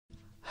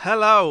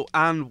Hello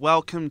and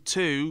welcome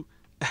to.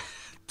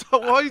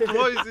 why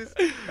is this?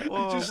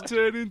 You just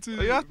turn into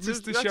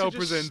Mr. Show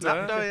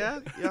presenter. No, yeah,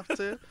 you have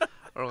to.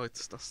 All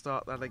right, I'll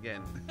start that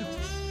again.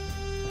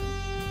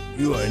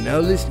 You are now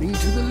listening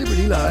to the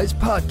Liberty Lies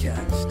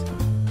podcast.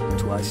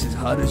 Twice as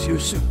hot as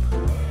your soup,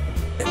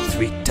 and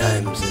 3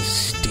 times as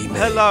steamy.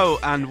 Hello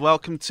and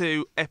welcome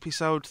to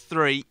episode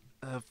 3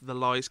 of the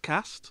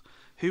LiesCast.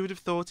 Who would have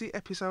thought it?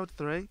 Episode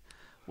 3.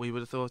 We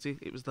would have thought it.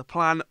 It was the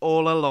plan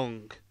all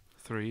along.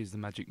 3 is the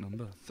magic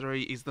number.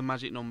 3 is the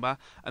magic number.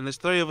 And there's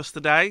 3 of us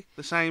today,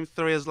 the same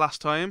 3 as last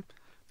time.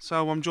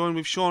 So I'm joined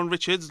with Sean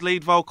Richards,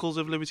 lead vocals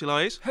of Liberty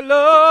Lies.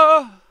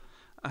 Hello!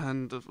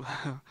 And,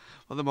 well,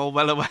 them all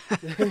well aware.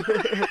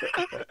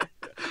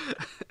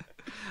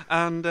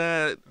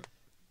 And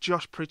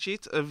Josh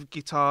Pritchett of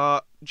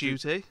Guitar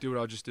Duty. Do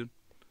what I just did.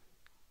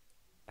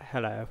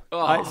 Hello.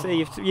 Oh. I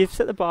see you've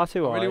set the bar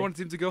too high. I really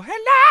wanted him to go,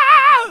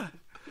 hello!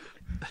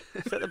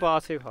 Set the bar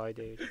too high,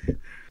 dude.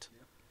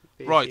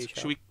 Right,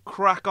 shall we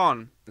crack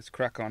on? Let's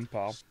crack on,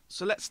 pal.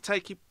 So let's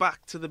take it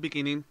back to the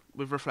beginning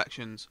with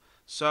reflections.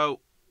 So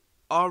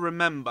I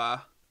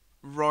remember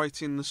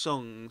writing the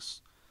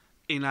songs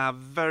in our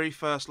very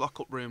first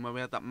lock-up room where we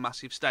had that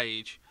massive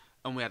stage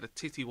and we had a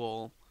titty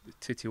wall. The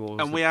titty wall was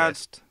And the we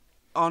best.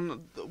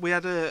 We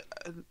had a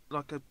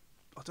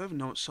I don't even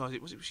know what size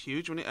it was. It was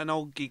huge, wasn't it? An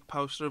old gig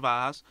poster of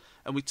ours,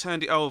 and we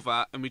turned it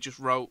over and we just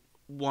wrote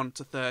 1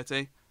 to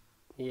 30.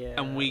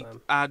 Yeah. And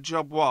our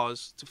job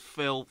was to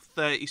fill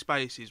 30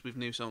 spaces with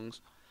new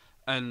songs,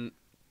 and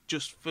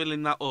just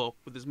filling that up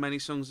with as many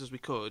songs as we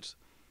could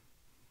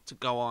to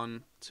go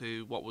on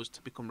to what was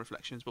to become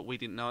Reflections, but we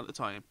didn't know at the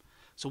time.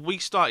 So we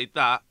started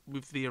that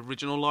with the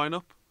original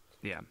lineup.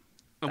 Yeah.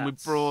 And we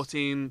brought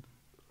in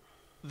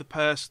the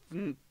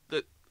person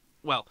that,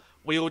 well,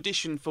 we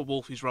auditioned for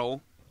Wolfie's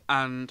role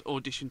and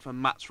auditioned for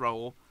Matt's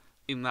role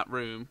in that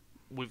room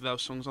with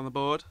those songs on the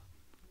board.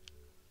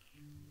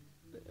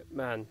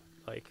 Man,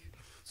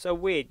 so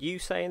weird. You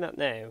saying that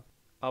now,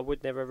 I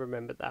would never have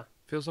remembered that.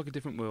 Feels like a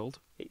different world.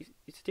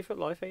 It's a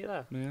different life, ain't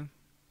there? Yeah.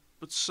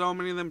 But so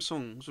many of them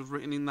songs were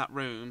written in that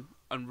room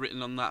and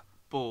written on that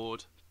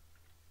board.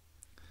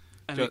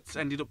 And it's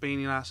ended up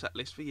being in our set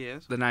list for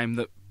years. The name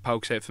that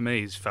pokes out for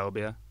me is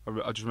Phobia.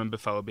 I just remember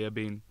Phobia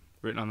being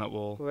written on that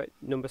wall. Right,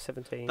 number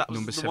 17. That was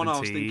Number the one I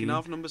was 17. thinking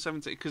of, number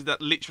 17, because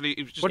that literally,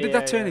 it was just... What did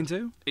that turn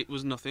into? It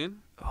was nothing.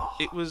 Oh.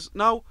 It was...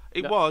 No,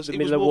 it was. The It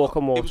middle was of Walk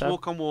on Water. It was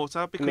Walk on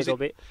Water, because Middle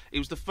bit. it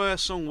was the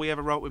first song we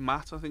ever wrote with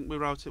Matt. I think we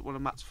wrote it one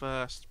of Matt's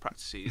first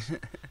practices.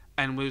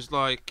 And we was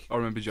like... I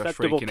remember Josh That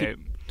freaking out.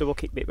 Double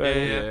kick bit, right?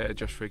 Yeah.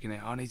 Josh freaking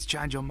out. I need to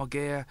change on my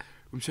gear.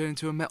 I'm turning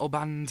into a metal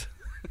band.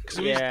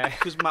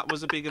 Because Matt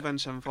was a big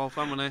Avenged Sevenfold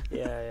fan, wasn't he?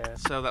 Yeah.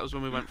 So that was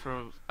when we went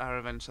for our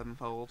Avenged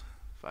Sevenfold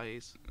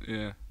phase.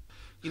 Yeah.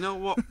 You know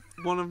what?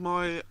 One of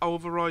my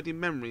overriding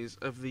memories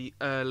of the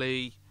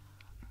early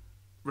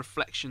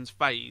Reflections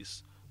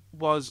phase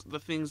was the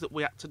things that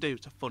we had to do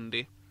to fund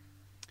it.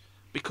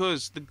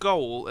 Because the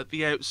goal at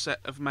the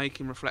outset of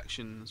making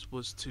Reflections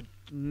was to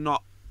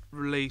not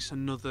release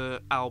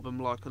another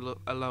album like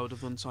a load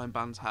of unsigned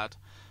bands had.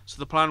 So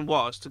the plan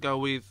was to go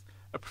with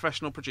a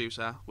professional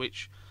producer,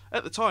 which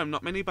at the time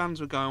not many bands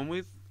were going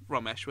with.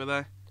 Ramesh, were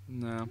they?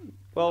 No.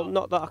 Well,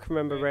 not that I can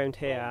remember around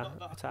here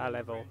at our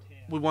level.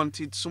 We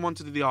wanted someone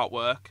to do the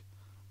artwork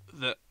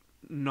that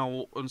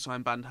no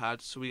unsigned band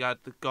had, so we had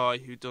the guy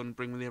who done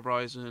Bring Me the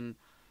Horizon,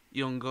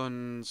 Young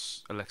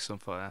Guns, Alexis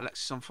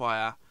on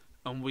Fire,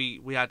 and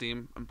we had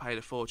him and paid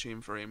a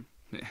fortune for him.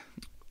 Yeah.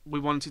 We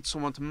wanted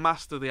someone to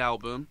master the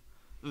album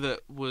that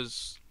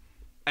was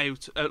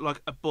out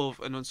like above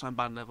an unsigned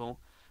band level,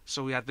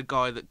 so we had the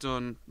guy that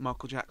done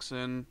Michael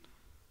Jackson,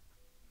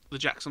 the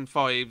Jackson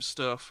 5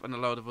 stuff, and a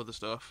load of other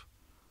stuff.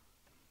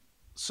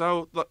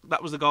 So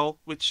that was the goal.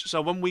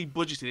 So when we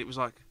budgeted, it was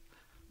like,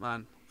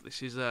 man,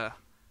 this is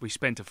We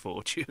spent a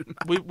fortune.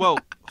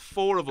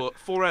 4 out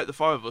of the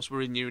 5 of us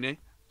were in uni,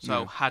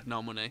 so Yeah. had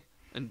no money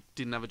and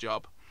didn't have a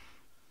job.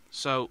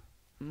 So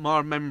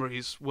my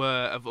memories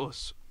were of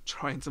us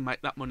trying to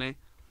make that money.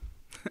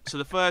 So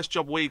the first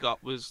job we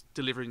got was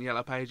delivering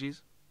Yellow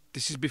Pages.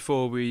 This is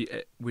before we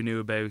knew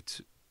about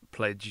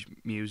pledge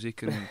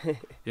music and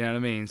you know what I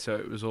mean. So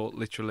it was all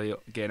literally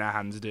getting our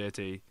hands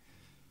dirty,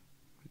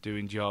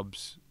 doing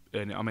jobs.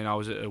 And I mean, I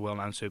was at a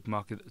well-known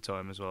supermarket at the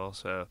time as well.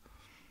 So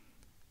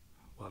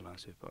well-known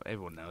supermarket.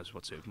 Everyone knows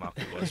what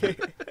supermarket was.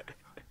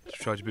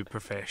 Just try to be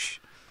profesh.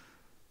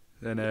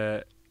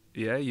 And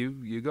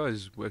you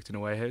guys worked in a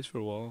warehouse for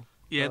a while.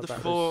 Yeah, Well, the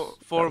that four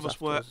was of us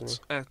afterwards,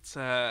 worked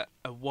at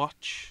a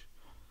watch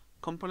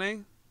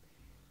company.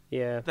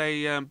 Yeah.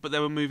 But they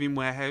were moving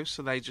warehouse,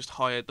 so they just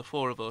hired the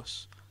 4 of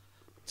us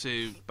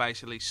to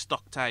basically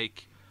stock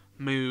take,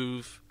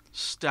 move,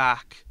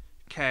 stack,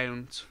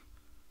 count.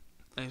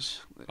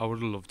 I would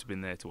have loved to have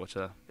been there to watch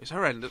that. It's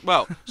horrendous.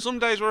 Well, some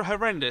days were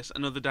horrendous,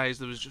 and other days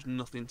there was just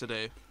nothing to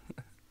do.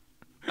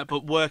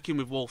 But working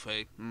with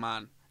Wolfie,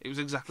 man, it was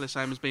exactly the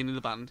same as being in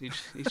the band.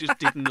 He just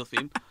did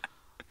nothing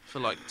for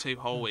like 2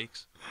 whole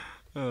weeks.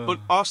 But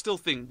I still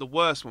think the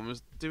worst one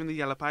was doing the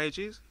Yellow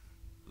Pages.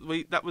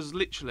 That was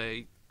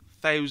literally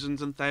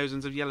thousands and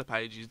thousands of yellow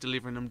pages,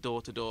 delivering them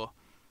door to door.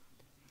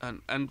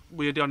 And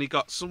we had only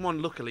got...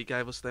 Someone luckily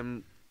gave us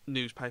them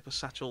newspaper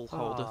satchel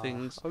holder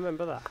things. I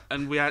remember that.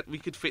 And we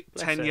could fit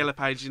Bless 10 him. yellow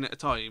pages in at a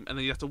time, and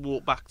then you have to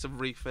walk back to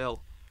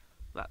refill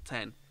that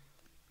 10.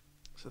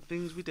 So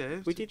things we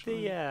do. We did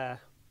the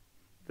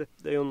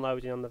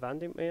unloading on the van,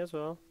 didn't we, as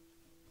well?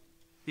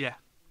 Yeah.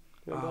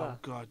 Remember Oh,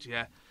 that? God,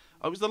 yeah.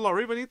 Oh, it was the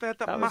lorry, when they had that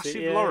That was massive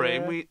it, yeah, lorry,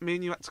 yeah. and me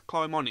and you had to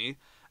climb on it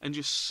and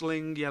just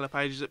sling yellow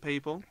pages at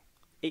people.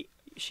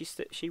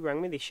 She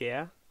rang me this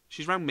year.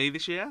 She's rang me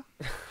this year.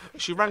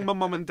 She rang my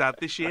mum and dad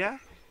this year.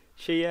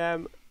 She,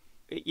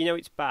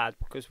 it's bad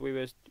because we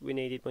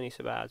needed money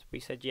so bad. We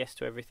said yes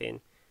to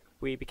everything.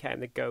 We became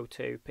the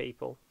go-to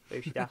people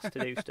who she'd asked to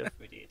do stuff.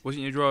 We did.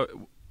 Wasn't you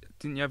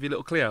Didn't you have your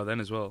little Clio then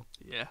as well?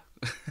 Yeah.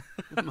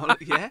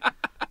 Yeah.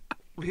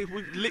 We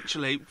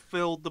literally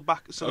filled the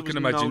back. So I there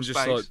can was imagine no just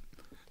space. like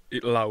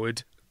it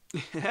lowered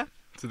Yeah.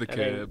 to the And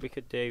then curb. we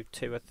could do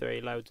 2 or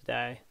 3 loads a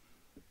day.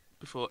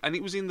 Before, and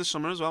it was in the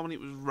summer as well when it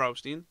was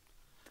roasting.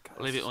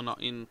 Believe it or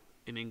not, in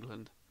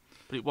England,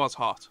 but it was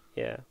hot.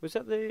 Yeah. Was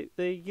that the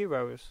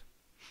Euros?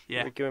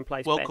 Yeah. We were going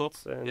place World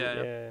bets Cup. and,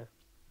 Yeah.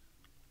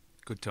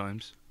 Good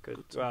times. Good.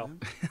 Good Well, time.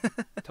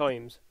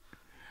 times.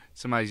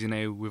 It's amazing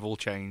how we've all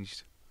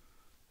changed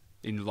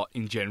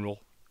in general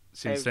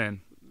since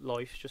then.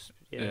 Life's just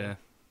Yeah.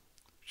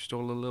 Just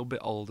all a little bit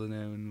older now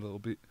and a little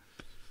bit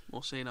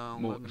More senile.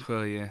 more. and-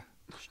 Well, yeah,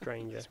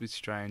 stranger. it's a bit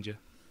stranger.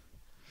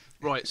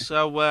 Right,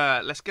 so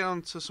let's get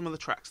on to some of the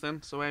tracks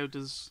then. So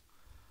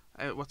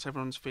what's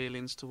everyone's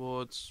feelings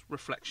towards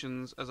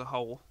Reflections as a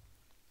whole?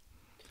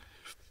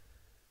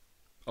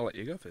 I'll let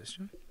you go first.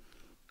 Shall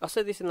I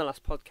said this in the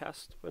last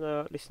podcast when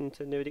I listened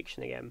to New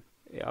Addiction again.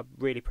 Yeah, I'm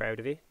really proud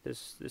of it.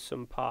 There's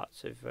some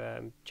parts of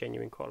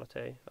genuine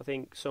quality. I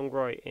think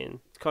songwriting,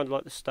 it's kind of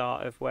like the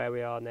start of where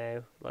we are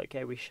now, like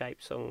how we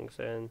shape songs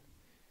and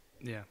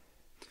Yeah.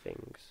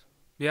 things.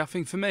 Yeah, I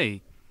think for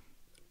me,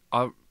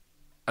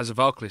 as a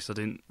vocalist, I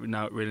didn't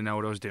really know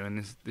what I was doing.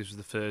 This was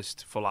the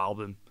first full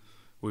album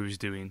we was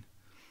doing,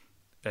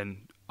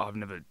 and I've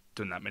never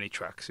done that many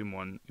tracks in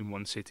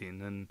one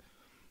sitting, and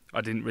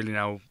I didn't really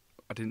know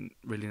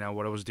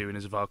what I was doing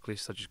as a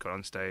vocalist. I just got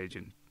on stage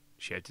and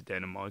shouted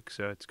down a mic.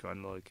 So it's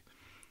kind of like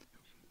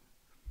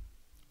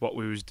what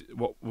we was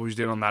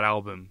doing on that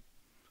album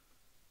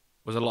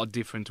was a lot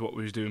different to what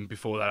we was doing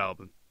before that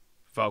album,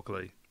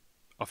 vocally.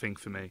 I think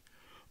for me,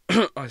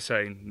 I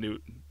say New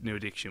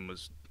Addiction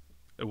was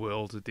a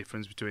world of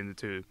difference between the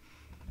two,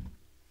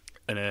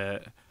 and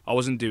I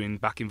wasn't doing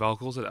backing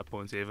vocals at that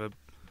point either.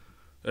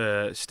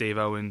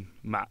 Steve-O and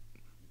Matt,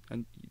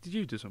 and did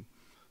you do some?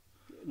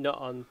 Not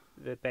on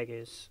the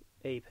Beggars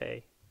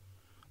EP.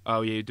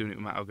 Oh yeah, you're doing it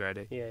with Matt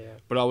O'Grady. Yeah.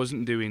 But I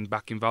wasn't doing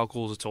backing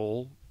vocals at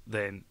all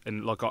then,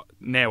 and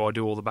now I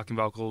do all the backing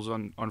vocals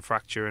on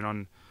Fracture and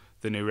on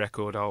the new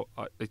record.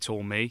 It's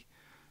all me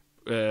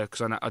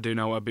because I do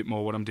know a bit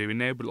more what I'm doing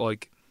now. But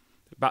like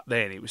back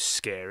then, it was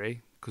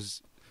scary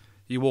because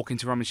you walk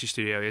into Ramish's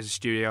studio. He has a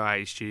Studio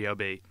A, Studio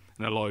B,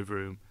 and a live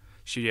room.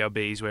 Studio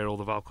B is where all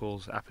the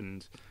vocals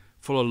happened,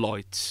 full of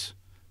lights,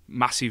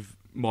 massive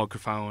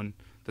microphone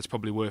that's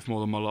probably worth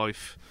more than my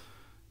life,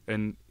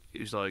 and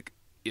it was like,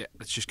 yeah,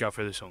 let's just go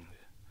through the song.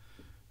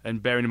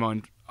 And bearing in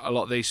mind, a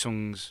lot of these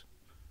songs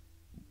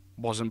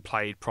wasn't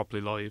played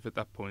properly live at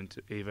that point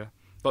either.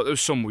 Like there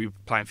was some we were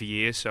playing for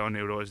years, so I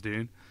knew what I was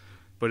doing.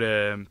 But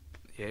yeah,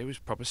 it was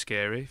proper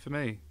scary for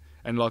me.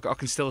 And like I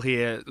can still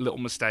hear little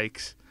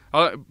mistakes.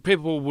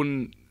 People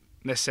wouldn't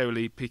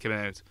necessarily pick them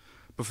out,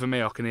 but for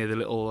me, I can hear the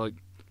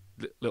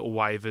little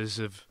wavers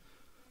of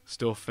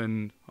stuff,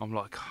 and I'm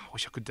like, oh, I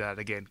wish I could do that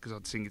again because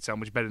I'd sing it so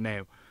much better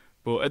now.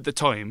 But at the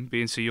time,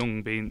 being so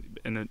young, being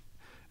an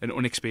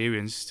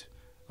unexperienced,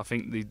 I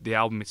think the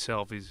album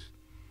itself is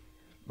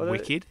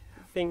wicked.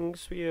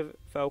 Things with your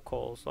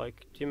vocals,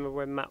 like, do you remember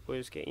when Matt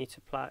was getting you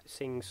to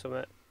sing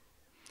something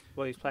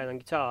while he was playing on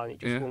guitar and it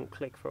just wouldn't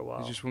click for a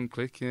while? It just wouldn't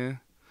click, yeah.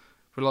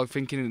 But like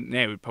thinking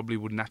now, it probably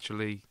would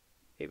naturally.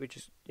 It would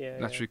just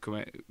come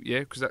out,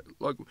 yeah, because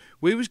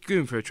we was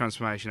going through a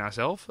transformation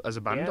ourselves as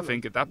a band. Yeah, I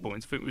think at that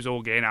point, I think it was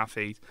all getting our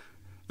feet.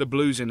 The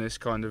bluesiness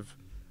kind of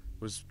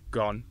was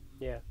gone.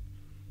 Yeah.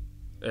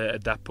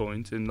 At that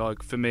point, and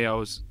like for me, I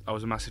was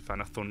a massive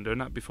fan of Thunder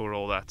and that before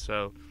all that,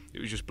 so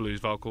it was just blues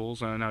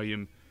vocals. And I know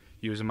you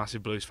was a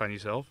massive blues fan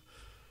yourself.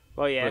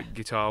 Well, yeah. Like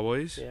guitar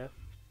wise, Yeah.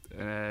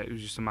 it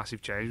was just a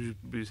massive change.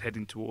 We was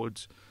heading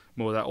towards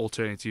more of that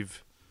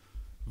alternative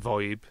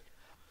vibe.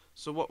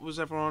 So what was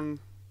everyone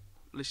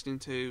listening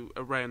to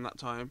around that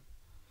time?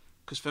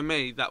 Because for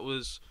me, that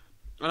was...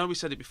 I know we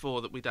said it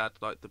before that we'd had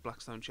like the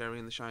Blackstone Cherry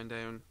and the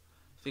Shinedown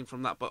thing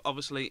from that, but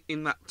obviously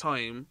in that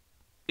time,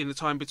 in the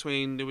time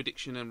between New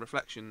Addiction and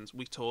Reflections,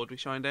 we toured with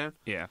Shinedown.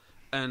 Yeah.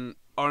 And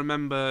I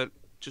remember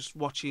just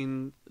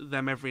watching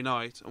them every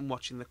night and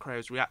watching the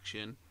crowd's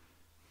reaction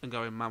and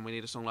going, man, we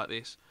need a song like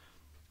this.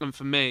 And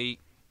for me,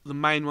 the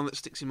main one that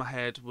sticks in my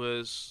head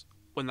was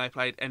when they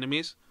played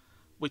Enemies,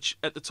 which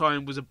at the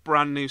time was a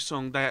brand new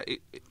song.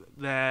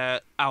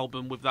 Their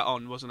album with that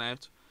on wasn't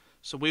out.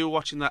 So we were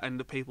watching that and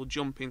the people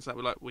jumping, so that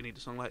we're like, we need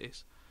a song like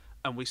this.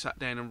 and we sat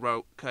down and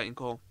wrote Curtain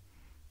Call,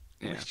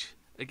 Yeah. which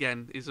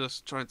again is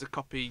us trying to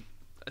copy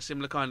a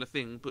similar kind of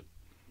thing, but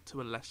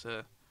to a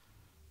lesser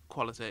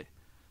quality.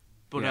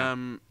 But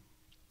Yeah.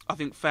 I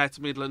think Fair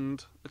to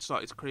Midland had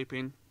started to creep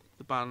in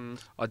the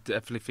band. I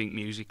definitely think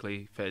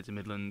musically, Fair to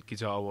Midland,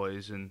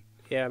 guitar-wise, and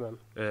Yeah, man.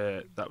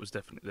 that was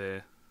definitely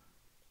there.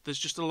 There's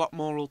just a lot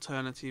more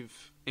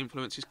alternative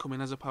influences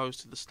coming as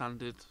opposed to the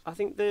standard. I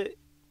think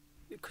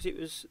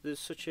because there's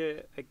such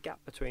a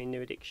gap between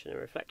New Addiction and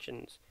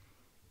Reflections,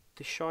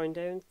 the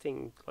Shinedown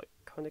thing like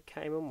kind of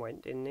came and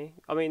went, didn't it?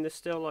 I mean, there's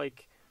still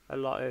like a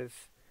lot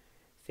of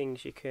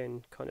things you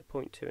can kind of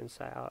point to and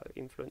say are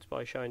influenced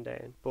by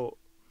Shinedown, but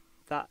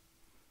that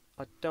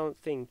I don't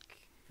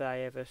think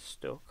they ever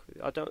stuck.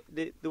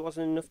 There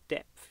wasn't enough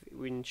depth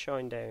in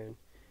Shinedown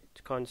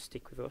to kind of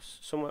stick with us.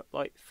 Somewhat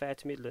like Fair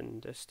to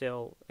Midland are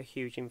still a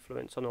huge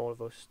influence on all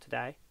of us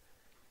today.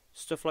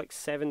 Stuff like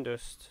Seven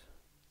Dust,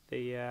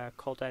 the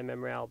Cold Day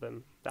Memory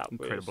album, that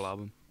Incredible was,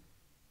 album.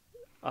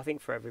 I think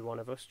for every one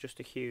of us, just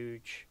a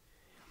huge...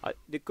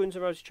 the Guns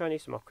N' Roses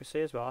Chinese Democracy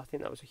as well, I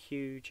think that was a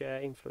huge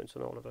influence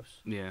on all of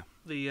us. Yeah.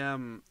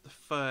 The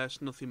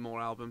first Nothing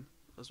More album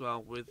as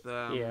well, with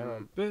Yeah,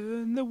 man.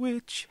 Burn the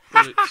Witch.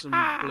 Bullets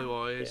and Blue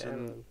Eyes Yeah,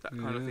 and man. that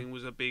kind of Yeah. thing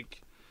was a big...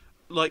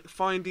 Like,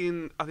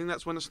 finding... I think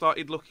that's when I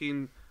started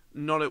looking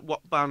not at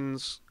what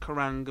bands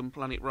Kerrang and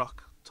Planet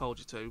Rock told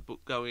you to,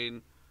 but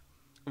going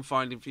and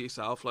finding for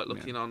yourself, like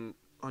looking on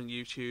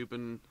YouTube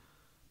and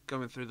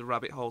going through the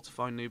rabbit hole to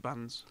find new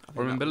bands. I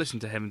remember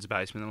listening to Heaven's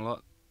Basement a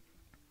lot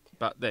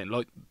back then.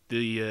 Like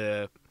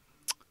the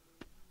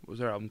what was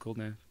their album called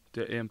now?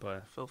 Dirty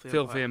Empire,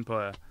 Filthy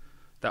Empire.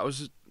 That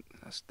was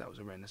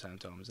around the same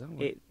time as that one.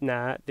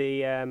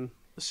 The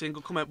The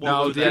single come out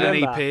No, one they had an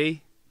remember?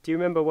 EP. Do you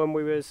remember when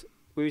we was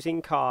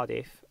in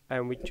Cardiff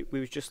and we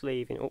was just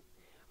leaving?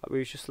 We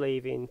was just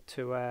leaving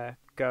to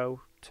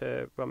go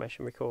to Ramesh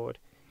and record.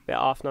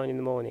 About 9:30 in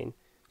the morning,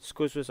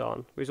 Scuzz was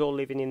on. We was all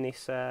living in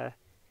this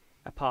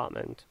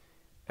apartment,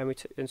 and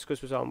and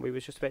Scuzz was on. We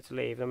was just about to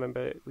leave. And I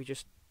remember we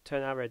just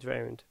turned our heads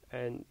round,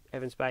 and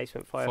Evan's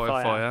Basement Fire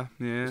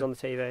Yeah. was on the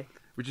TV.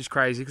 Which is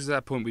crazy because at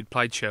that point we'd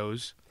played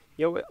shows.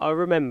 I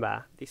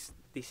remember this.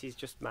 This is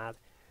just mad.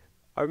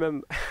 I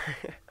remember.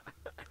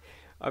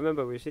 I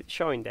remember we was at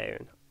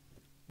Shinedown.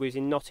 We was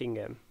in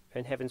Nottingham,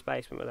 and Heaven's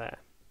Basement were there.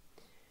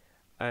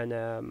 And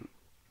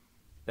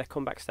they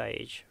come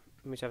backstage,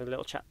 and we was having a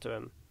little chat to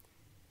them.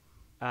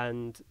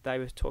 And they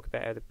were talking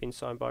about how they'd been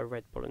signed by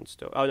Red Bull and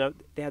stuff. Oh no,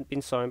 they hadn't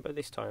been signed, but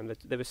this time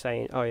they were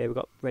saying, "Oh yeah, we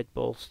got Red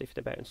Bull sniffing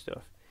about and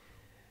stuff."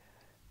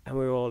 And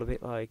we were all a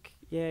bit like,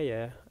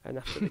 "Yeah." And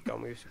after they'd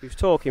gone, we was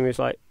talking. We was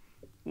like,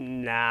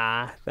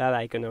 "Nah, that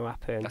ain't gonna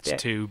happen.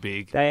 That's too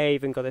big. They ain't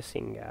even got a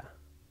singer.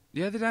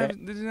 Yeah, they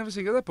didn't have a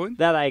singer at that point.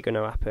 That ain't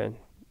gonna happen."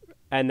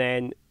 And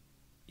then,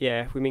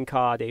 yeah, we're in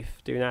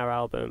Cardiff doing our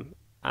album,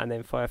 and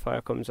then Fire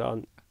comes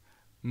on,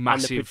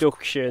 and the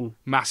production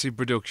Massive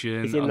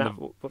production. is in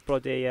on that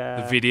bloody.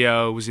 the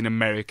video was in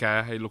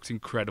America. It looked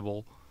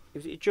incredible.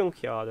 Was it a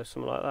junkyard or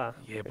something like that?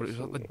 Yeah, but it was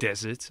like the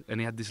desert, and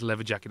he had this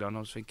leather jacket on. I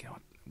was thinking,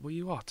 were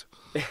you what?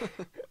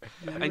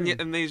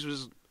 And these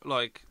was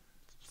like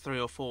 3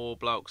 or 4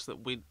 blokes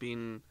that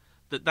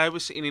they were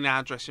sitting in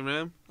our dressing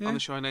room on the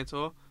Shinedown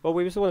tour. Well,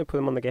 we was the one who put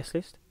them on the guest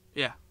list.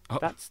 Yeah. Oh,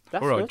 That's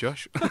all right, nuts.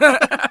 Josh.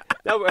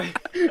 No,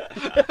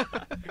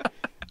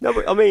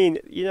 but I mean,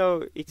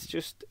 it's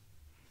just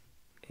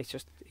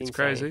insane.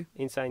 crazy.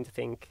 Insane to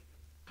think.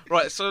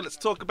 Right, so let's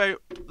talk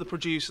about the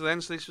producer then.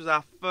 So this was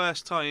our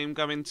first time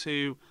going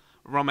to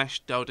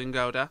Ramesh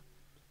Dodingoda.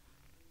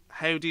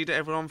 How did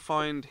everyone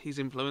find his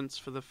influence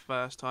for the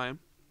first time?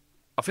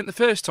 I think the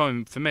first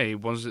time for me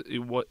it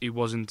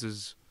wasn't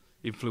as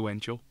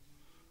influential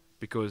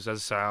because, as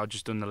I say, I'd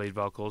just done the lead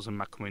vocals and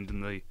Matt Cumming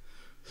done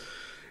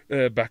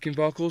the backing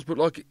vocals, but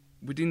like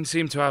we didn't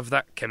seem to have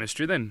that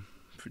chemistry then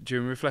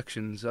during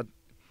Reflections. I'm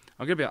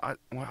gonna be. I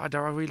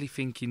really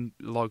think he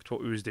liked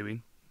what we was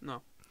doing.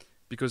 No,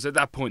 because at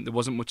that point there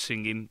wasn't much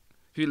singing.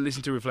 If you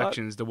listen to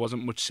Reflections, there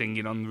wasn't much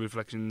singing on the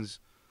Reflections.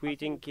 We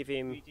didn't give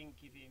him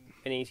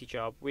an easy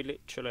job. We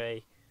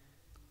literally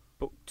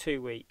booked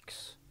 2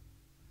 weeks.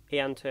 He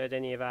hadn't heard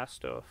any of our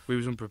stuff. We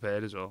was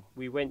unprepared as well.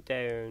 We went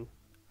down,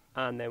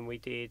 and then we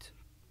did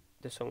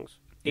the songs.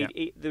 Yeah.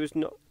 There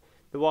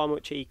wasn't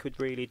much he could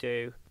really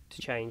do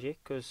to change it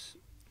because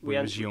We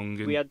was young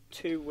and we had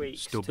 2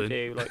 weeks stubborn.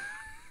 to do like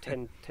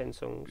 10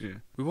 songs. Yeah.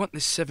 We want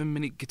this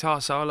 7-minute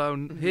guitar solo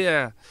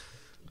here.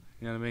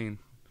 You know what I mean?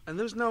 and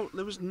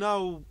there was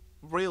no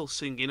real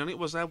singing on it,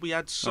 was there? We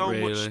had so Not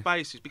much really.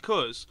 spaces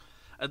because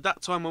at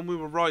that time when we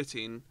were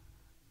writing,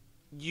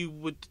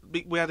 we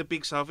had a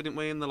big sofa, didn't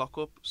we, in the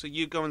lockup? So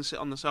you go and sit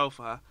on the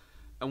sofa,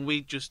 and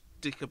we just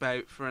dick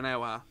about for an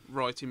hour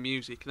writing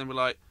music, and then we're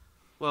like,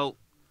 well,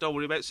 don't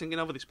worry about singing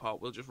over this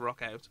part. We'll just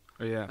rock out.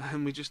 Oh, yeah.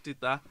 And we just did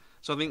that.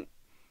 So I think,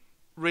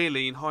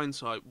 really, in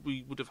hindsight,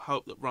 we would have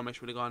hoped that Ramesh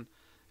would have gone,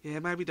 yeah,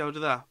 maybe don't do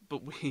that.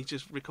 But we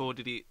just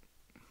recorded it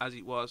as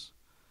it was.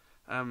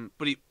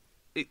 But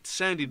it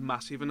sounded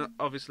massive, and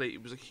obviously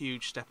it was a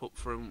huge step up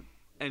from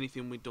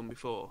anything we'd done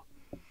before.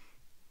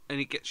 and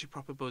it gets you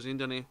proper buzzing,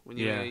 doesn't it? When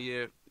you Yeah.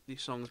 hear your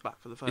songs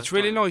back for the first time. It's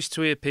really nice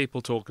to hear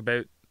people talk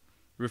about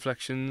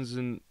Reflections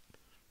and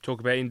talk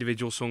about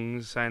individual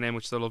songs, saying how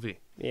much they love you.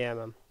 Yeah,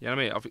 man. You know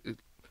what I mean?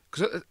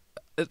 Because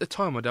at the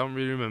time, I don't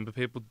really remember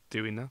people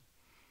doing that.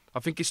 I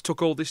think it's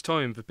took all this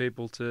time for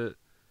people to,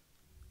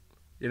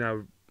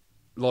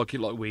 like it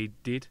like we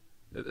did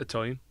at the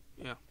time.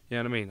 Yeah. You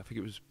know what I mean? I think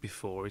it was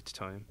before its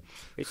time.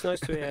 It's nice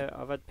to hear.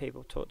 I've had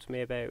people talk to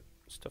me about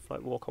stuff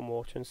like Walk on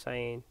Water and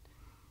saying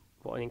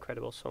what an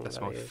incredible song That's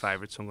that my is.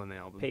 favourite song on the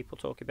album. People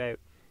talk about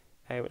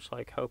how much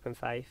like hope and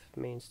faith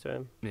means to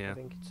them. Yeah. I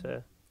think it's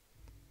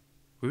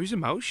Who's a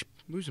mouse?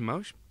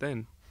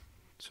 Then?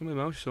 Some of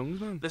the mouse songs,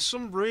 man. There's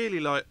some really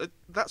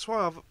that's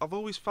why I've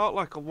always felt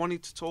like I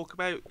wanted to talk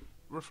about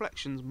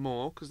Reflections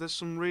more, because there's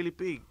some really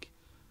big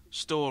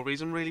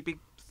stories and really big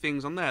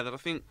things on there that I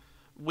think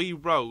we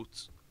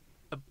wrote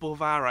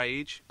above our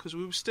age, because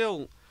we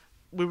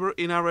were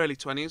in our early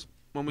 20s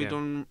when we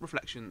done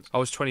Reflections. I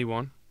was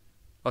 21.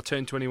 I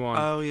turned 21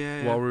 Oh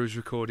yeah. while we was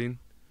recording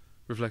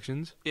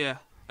Reflections. Yeah,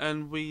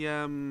 and we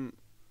there's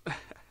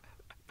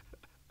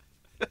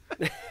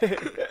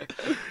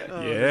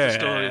a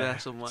story there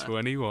somewhere.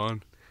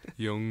 21.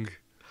 Young.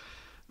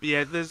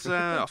 Yeah, there's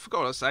I forgot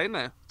what I was saying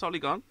now. Totally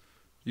gone.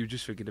 You were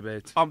just thinking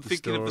about I'm the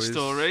thinking of the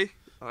stories. story.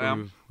 I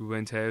am. We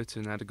went out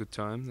and had a good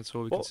time. That's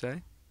all we could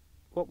say.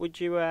 What would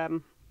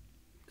you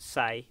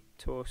say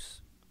to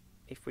us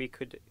if we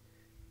could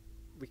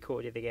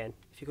record it again?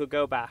 If you could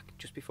go back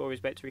just before we was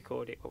about to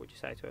record it, what would you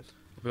say to us?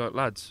 I'd be like,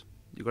 lads,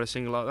 you got to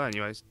sing like that.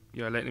 Anyways,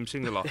 you're letting him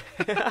sing a lot.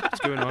 What's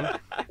going on?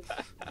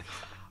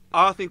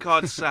 I think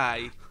I'd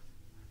say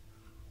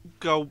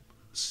go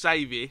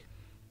save it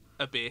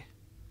a bit,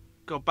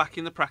 go back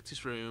in the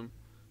practice room,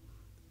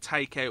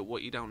 take out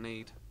what you don't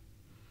need.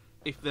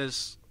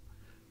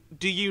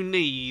 Do you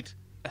need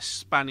a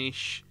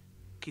Spanish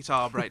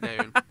guitar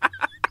breakdown?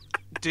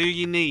 Do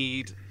you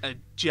need a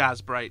jazz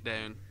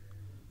breakdown?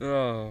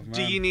 Oh man.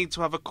 Do you need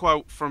to have a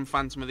quote from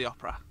Phantom of the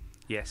Opera?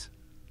 Yes.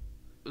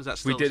 Was that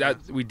still We did.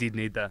 the We did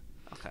need that.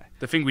 Okay.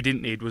 The thing we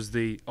didn't need was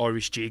the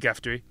Irish jig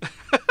after it.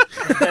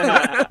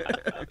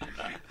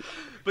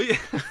 But yeah,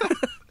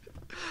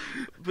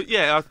 but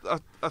yeah,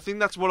 I think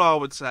that's what I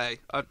would say.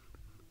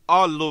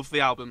 I love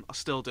the album. I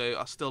still do.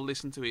 I still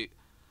listen to it.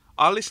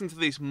 I listen to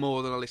this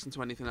more than I listen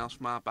to anything else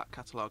from our back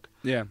catalogue.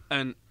 Yeah.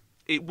 And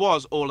it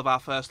was all of our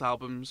first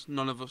albums.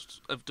 None of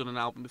us have done an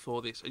album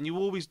before this. And you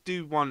always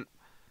do want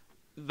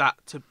that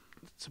to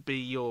be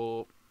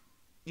your...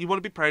 You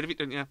want to be proud of it,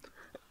 don't you?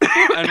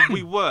 And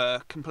we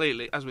were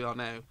completely, as we are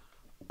now,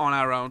 on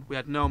our own. We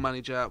had no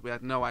manager, we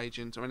had no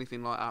agent or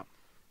anything like that.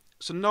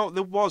 So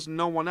there was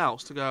no one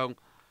else to go,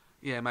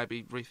 yeah,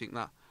 maybe rethink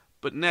that.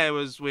 But now,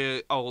 as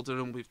we're older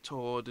and we've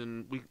toured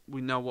and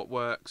we know what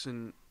works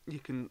and you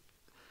can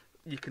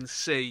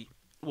see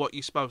what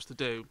you're supposed to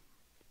do,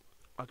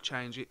 I'd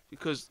change it.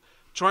 Because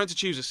trying to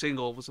choose a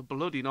single was a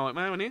bloody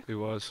nightmare, wasn't it? It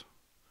was.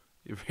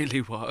 It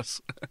really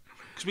was. I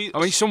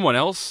I mean, Someone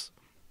Else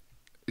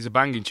is a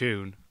banging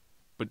tune,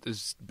 but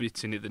there's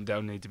bits in it that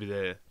don't need to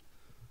be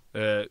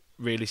there.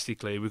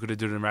 Realistically, we could have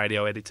done a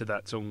radio edit to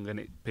that song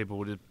and people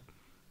would have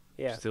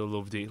still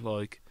loved it.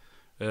 Like,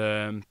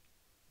 there's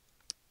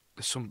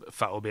some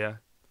Phobia.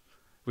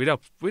 We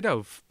don't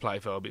play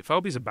Phobia.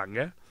 Phobia's a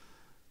banger.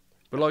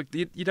 But like,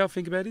 you don't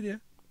think about it, yeah?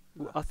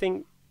 I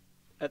think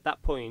at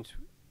that point,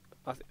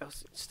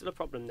 it's still a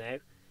problem now.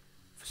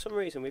 For some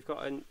reason, we've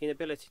got an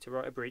inability to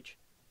write a bridge.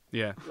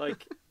 Yeah.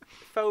 Like,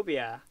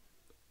 Phobia,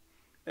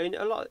 and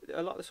a lot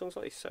of the songs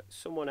like this,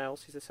 Someone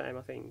Else is the same,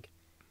 I think.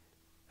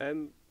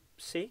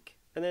 Sick,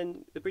 and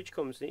then the bridge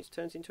comes and it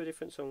turns into a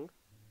different song.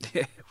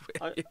 Yeah.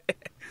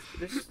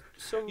 There's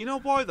some... You know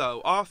why,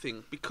 though? I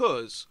think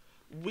because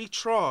we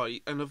try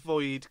and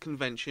avoid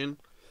convention.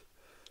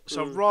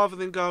 So rather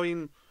than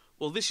going,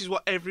 well, this is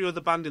what every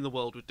other band in the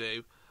world would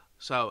do,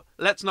 so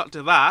let's not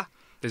do that.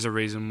 There's a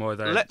reason why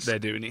they're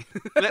doing it.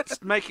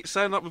 Let's make it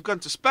sound like we've gone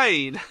to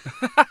Spain.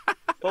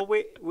 Well,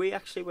 we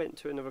actually went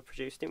to another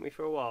producer, didn't we,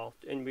 for a while,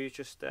 and we was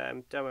just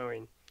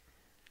demoing,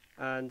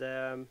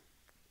 and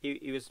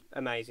he was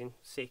amazing,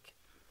 sick.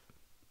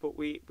 But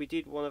we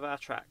did one of our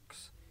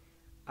tracks,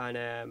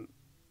 and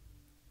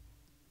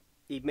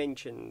he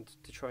mentioned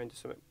to try and do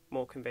something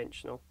more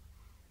conventional,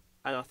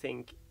 and I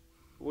think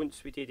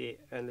once we did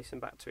it and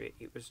listened back to it,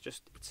 it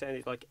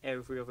sounded like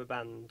every other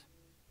band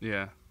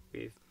Yeah.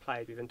 we've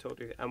played with and talked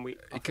with, and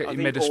I It think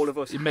made us, all of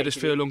us it made us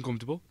hated feel it.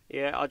 uncomfortable.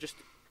 Yeah, I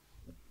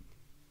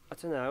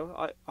don't know.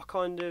 I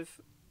kind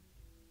of,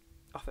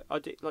 I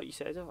do, like you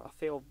said, I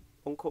feel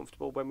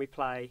uncomfortable when we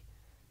play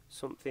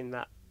something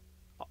that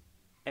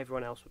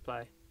everyone else would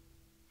play.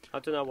 I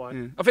don't know why.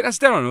 Yeah. I think that's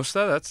down on us,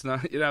 though. That's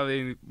not, if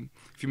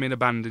you're in a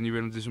band and you're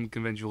going to do something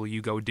conventional,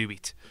 you go do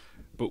it.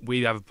 But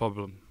we have a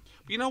problem.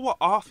 But you know what?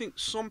 I think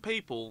some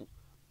people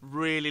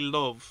really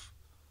love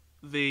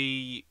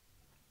the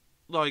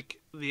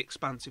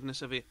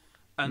expansiveness of it,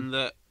 and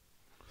that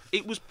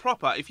it was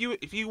proper. If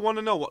you want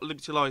to know what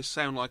Liberty Lies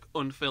sound like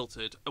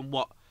unfiltered and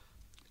what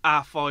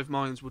our five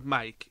minds would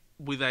make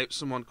without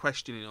someone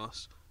questioning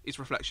us, it's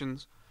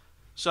Reflections.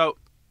 So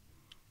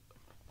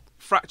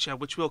Fracture,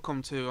 which we'll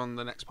come to on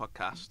the next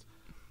podcast,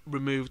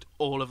 removed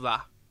all of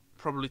that.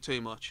 Probably too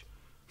much.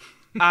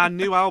 Our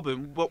new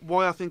album,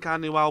 why I think our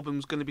new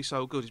album's going to be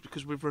so good is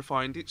because we've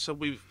refined it. So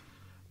we've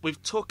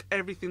took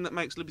everything that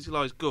makes Liberty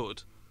Lies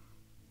good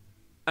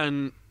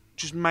and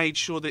just made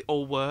sure that it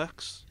all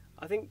works.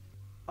 I think,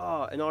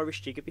 an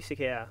Irish jig would be sick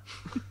here.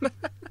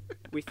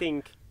 We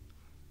think,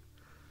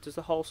 does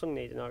the whole song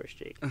need an Irish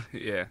jig?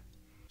 Yeah.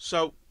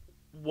 So,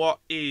 what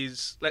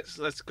is...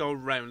 Let's go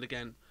round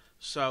again.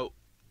 So,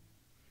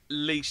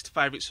 least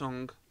favourite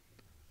song?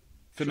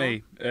 For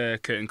me,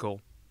 Curtain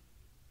Call.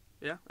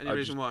 Yeah? Any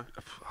reason why?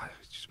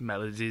 Just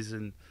melodies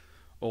and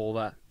all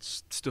that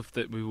stuff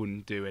that we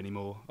wouldn't do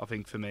anymore, I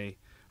think, for me.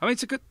 I mean,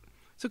 it's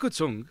a good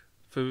song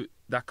for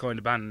that kind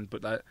of band,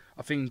 but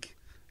I think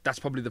that's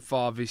probably the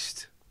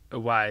farthest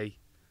away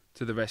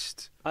to the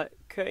rest.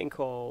 Curtain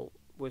Call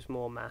was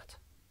more Matt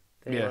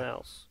than anyone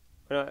else.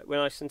 When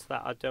I listen to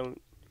that, I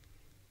don't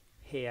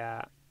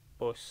hear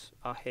us.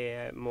 I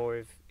hear more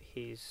of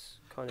his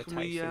kind of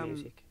taste in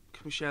music.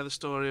 Can we share the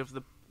story of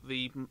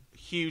the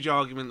huge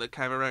argument that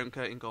came around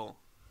Curtain Call?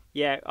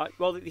 Yeah,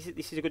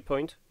 this is a good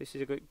point. This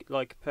is a good,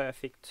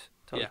 perfect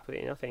time to put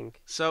it in, I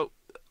think. So,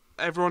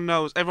 everyone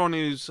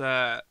who's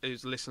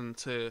listened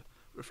to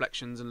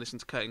Reflections and listened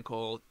to Curtain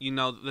Call, you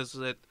know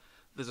that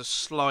there's a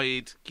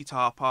slide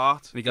guitar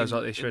part. And he goes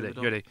like this,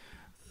 ready?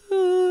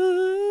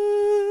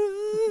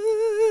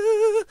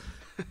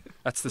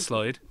 That's the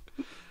slide.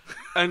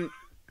 And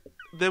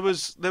there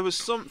was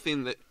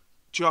something that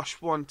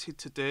Josh wanted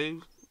to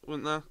do,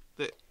 wasn't there?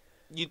 That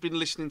you'd been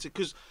listening to,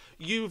 because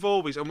you've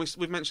always, and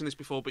we've mentioned this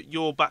before, but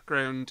your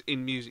background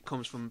in music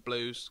comes from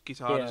blues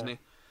guitar, doesn't it?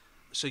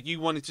 So you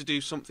wanted to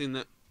do something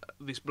that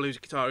this blues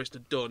guitarist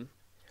had done.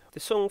 The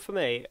song for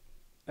me,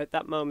 at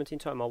that moment in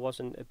time, I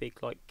wasn't a big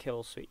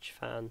Kill Switch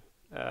fan.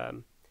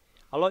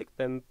 I liked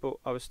them, but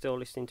I was still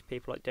listening to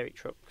people like Derek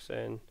Trucks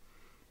and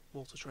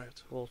Walter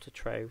Trout,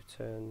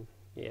 and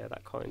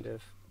that kind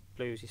of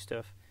bluesy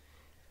stuff.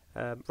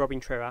 Robin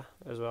Trower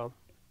as well.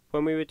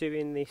 When we were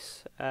doing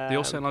this, they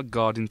all sound like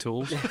garden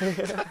tools.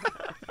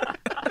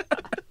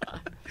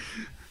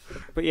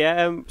 But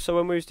so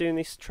when we was doing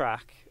this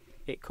track,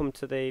 it come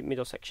to the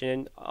middle section,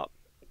 and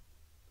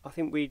I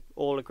think we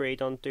all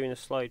agreed on doing a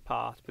slide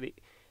part, but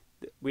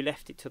we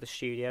left it to the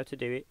studio to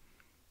do it,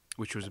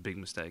 which was a big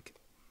mistake.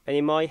 And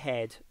in my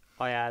head,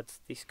 I had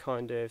this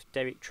kind of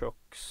Derek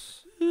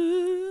Trucks.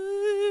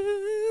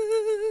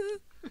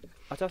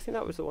 I don't think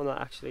that was the one that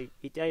actually...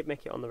 He did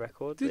make it on the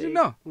record. Did it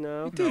not?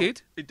 No. He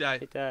did? He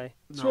did. He did.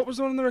 So what was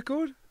the one on the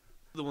record?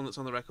 The one that's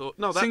on the record.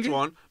 No, that's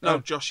one. No,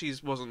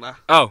 Josh's wasn't there.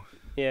 Oh.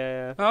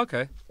 Yeah. Oh,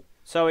 okay.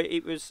 So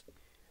it was...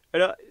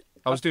 I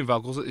was doing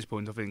vocals at this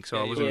point, I think, so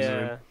I wasn't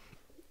listening.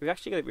 We've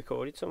actually got it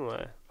recorded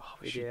somewhere. Oh,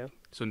 video.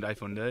 Sunday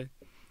fun day.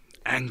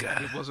 Anger.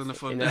 It wasn't a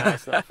fun day. No,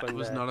 it's not a fun day. It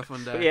was not a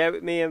fun day. But yeah,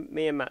 me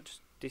and Matt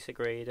just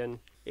disagreed, and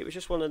it was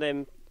just one of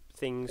them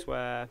things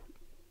where...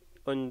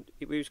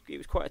 it was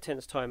quite a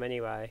tense time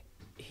anyway.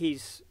 He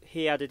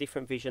had a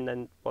different vision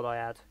than what I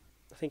had.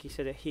 I think he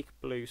said a hick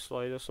blues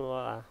slide or something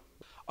like that.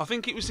 I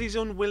think it was his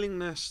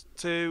unwillingness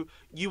to...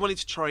 You wanted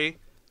to try it,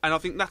 and I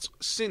think that's...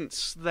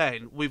 Since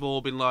then, we've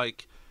all been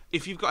like,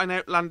 if you've got an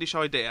outlandish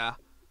idea,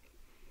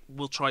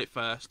 we'll try it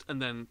first,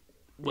 and then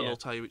we'll all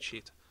tell you it's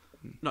shit.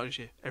 Not just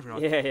you,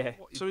 everyone. Yeah.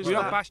 So is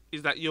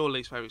that your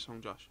least favourite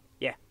song, Josh?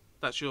 Yeah.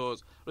 That's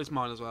yours. Well, it's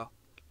mine as well.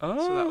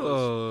 Oh. So that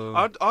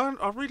was,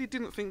 I really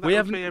didn't think that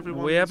would be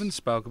everyone's. We haven't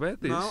spoke about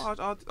this. No,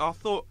 I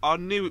thought... I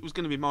knew it was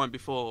going to be mine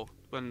before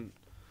when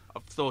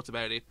I've thought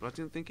about it, but I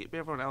didn't think it'd be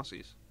everyone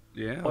else's.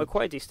 Yeah. Well,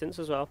 quite a distance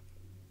as well.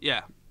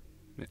 Yeah.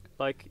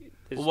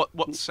 Well,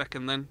 what's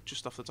second then,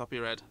 just off the top of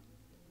your head?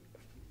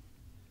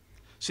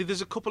 See,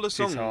 there's a couple of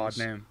songs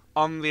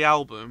on the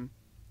album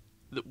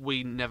that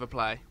we never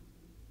play.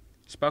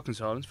 Spoken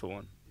Silence for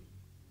one.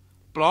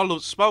 But I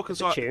love Spoken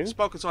Silence.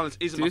 Spoken Silence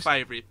isn't my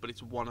favourite, but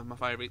it's one of my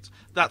favourites.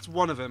 That's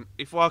one of them.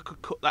 If I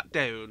could cut that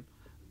down,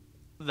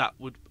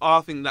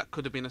 I think that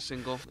could have been a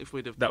single if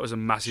we'd have. That was a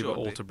massive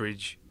Alter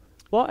Bridge.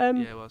 What?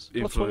 Yeah, it was.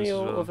 What's one of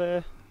your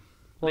other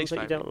ones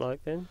that you don't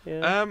like then?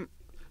 Yeah.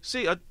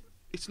 See,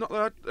 it's not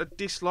that I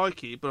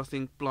dislike it, but I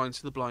think Blind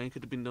to the Blind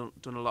could have been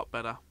done a lot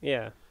better.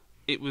 Yeah.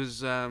 It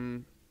was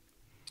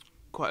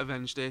quite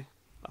avenged, I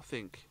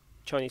think.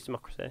 Chinese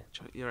Democracy.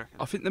 You reckon?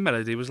 I think the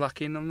melody was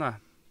lacking on that.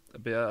 A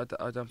bit.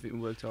 I don't think it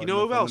worked out. You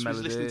know who else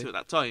was listening to at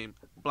that time?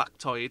 Black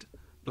Tide.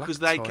 Because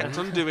they kept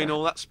on doing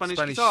all that Spanish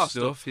guitar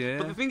stuff. Yeah.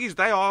 But the thing is,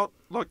 they are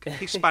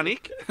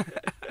Hispanic,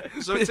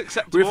 so it's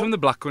acceptable. We're from the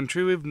Black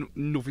Country. We've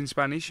nothing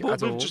Spanish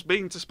at all. We've just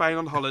been to Spain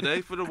on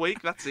holiday for a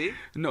week. That's it.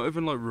 Not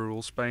even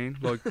rural Spain,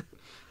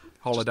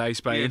 holiday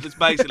Spain. Yeah, it's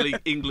basically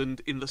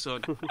England in the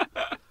sun.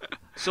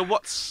 So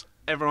what's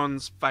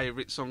everyone's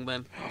favourite song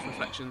then?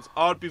 Reflections.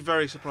 I'd be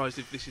very surprised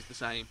if this is the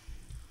same.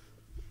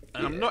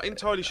 And I'm not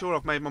entirely sure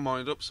I've made my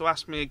mind up, so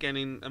ask me again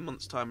in a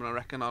month's time and I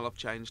reckon I'll have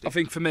changed it. I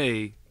think for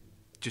me,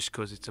 just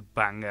because it's a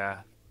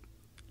banger,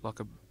 a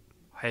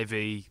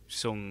heavy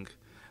song,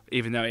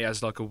 even though it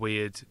has a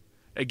weird...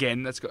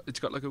 Again, it's got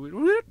a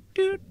weird...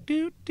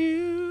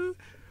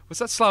 What's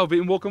that slow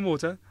beat in Walk on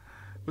Water?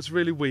 was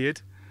really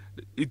weird.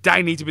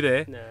 They need to be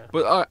there. No.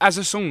 But as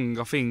a song,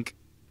 I think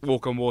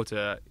Walk on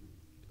Water,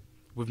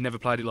 we've never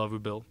played it live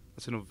with Bill.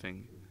 That's another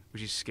thing,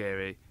 which is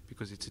scary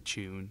because it's a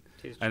tune.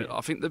 It is And true.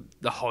 I think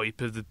the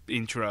hype of the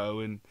intro,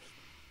 and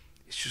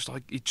it's just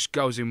like, it just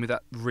goes in with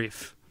that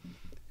riff.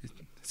 It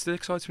still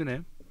excites me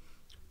now.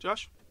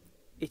 Josh?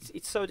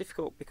 It's so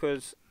difficult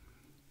because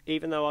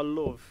even though I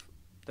love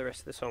the rest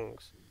of the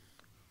songs,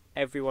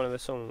 every one of the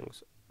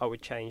songs I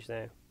would change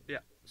now. Yeah.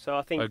 So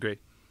I think I agree.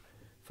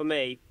 for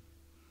me,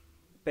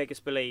 Beggar's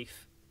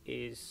Belief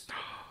is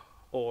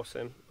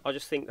awesome. I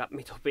just think that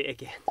middle bit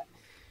again.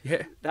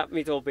 Yeah. That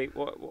middle bit,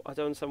 I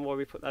don't understand why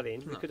we put that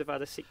in. We No. could have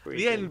had a sick bridge.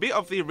 The end bit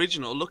of the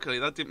original, luckily,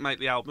 that didn't make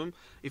the album.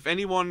 If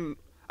anyone...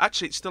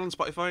 Actually, it's still on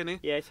Spotify, isn't it?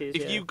 Yeah, it is.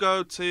 If you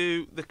go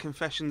to the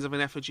Confessions of an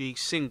Effigy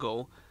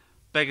single,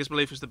 Beggar's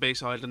Belief was the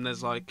B-side, and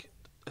there's like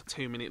a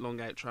 2-minute long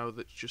outro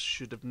that just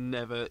should have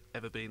never,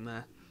 ever been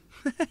there.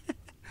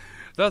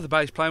 Though the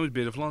bass playing was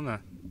beautiful on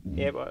there.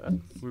 Yeah, but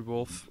With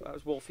Wolf. that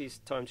was Wolfie's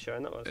time to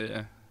shine, that was.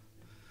 Yeah.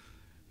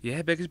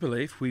 Yeah, Beggar's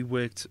Belief. We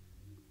worked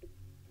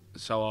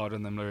so hard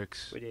on them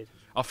lyrics. We did.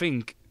 I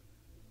think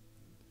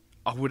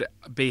I would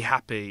be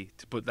happy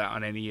to put that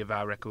on any of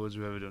our records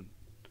we've ever done.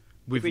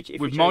 With if we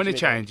with change minor the middle.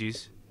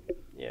 changes,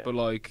 Yeah. but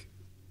like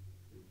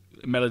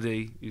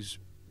melody is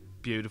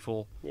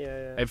beautiful.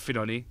 Yeah. Everything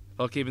on it,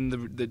 like even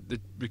the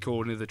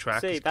recording of the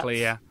track See, is that's-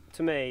 clear.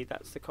 To me,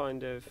 that's the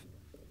kind of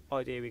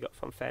idea we got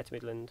from Fair to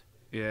Midland.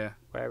 Yeah,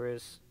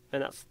 Whereas,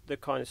 and that's the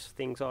kind of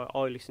things I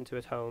listen to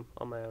at home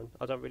on my own.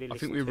 I don't really I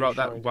listen think we to wrote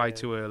that Shine way Down.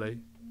 too early.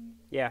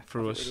 Yeah,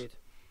 for I think us. we did.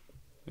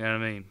 You know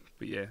what I mean?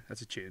 But yeah,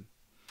 that's a tune.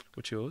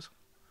 What's yours?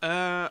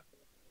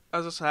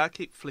 As I say, I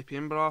keep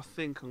flipping, but I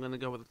think I'm going to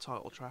go with the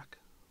title track,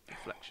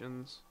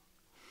 Reflections.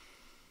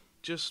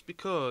 Just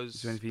because...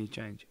 Is there anything you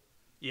change?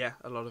 Yeah,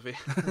 a lot of it.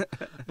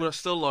 But I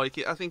still like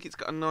it. I think it's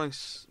got a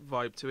nice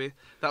vibe to it.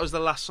 That was the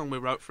last song we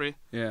wrote for it,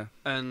 Yeah.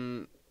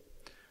 and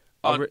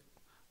I I'd- re-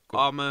 Go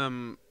on.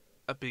 I'm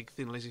a big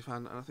Thin Lizzy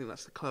fan, and I think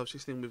that's the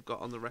closest thing we've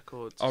got on the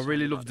record. to I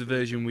really sounding loved the like Thin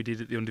Lizzy. version we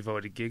did at the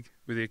Undivided gig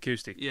with the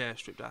acoustic. Yeah,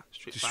 stripped back.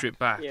 Just stripped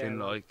back Yeah. and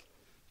like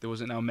there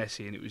wasn't no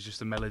messy, and it was just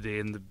the melody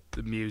and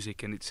the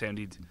music, and it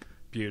sounded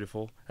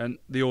beautiful. And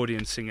the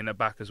audience singing it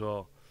back as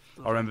well.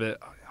 I remember,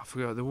 I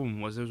forgot who the woman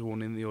was. There was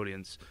one in the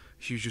audience.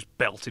 She was just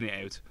belting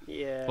it out.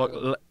 Yeah. Like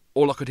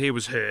all I could hear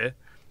was her,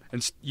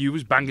 and you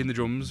was banging the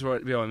drums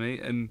right behind me,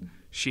 and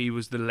she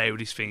was the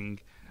loudest thing,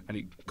 and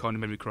it kind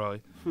of made me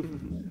cry.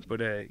 But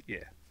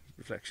yeah,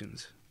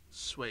 Reflections.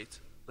 Sweet.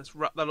 Let's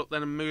wrap that up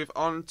then and move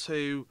on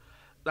to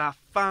our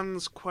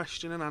fans'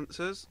 question and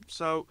answers.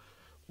 So,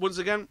 once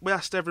again, we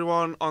asked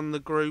everyone on the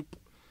group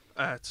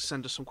to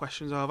send us some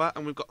questions over,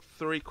 and we've got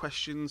 3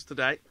 questions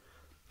today.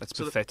 That's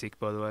So pathetic,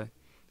 by the way.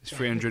 There's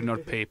 300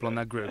 odd people on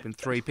that group, and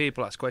 3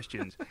 people ask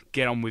questions.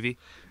 Get on with it.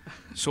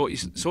 Sort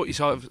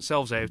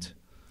yourselves out.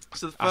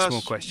 So the Ask more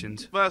first,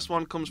 questions. first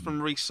one comes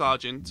from Reece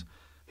Sargent,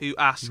 who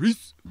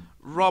asks,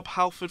 Rob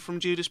Halford from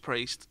Judas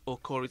Priest or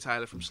Corey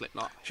Taylor from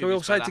Slipknot? Shall Who we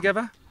all is say it better?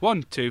 together?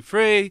 1, 2,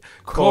 3. Corey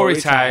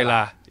Corey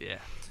Taylor. Yeah.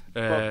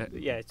 Well,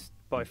 yeah, it's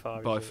by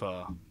far. By isn't it?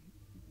 far.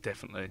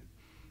 Definitely.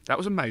 That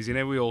was amazing.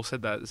 We all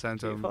said that at the same You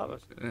time. thought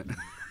that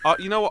was-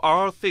 You know what?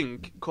 I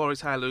think Corey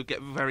Taylor would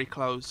get very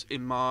close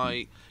in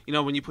my... You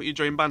know, when you put your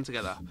dream band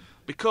together?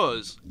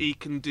 Because he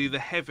can do the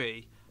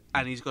heavy,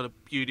 and he's got a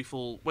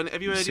beautiful...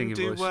 Have you heard him Singing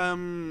do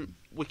voice.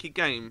 Wicked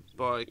Game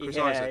by Chris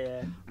Yeah, Isaac?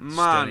 yeah. Man,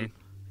 Stunning.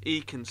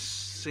 he can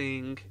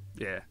sing.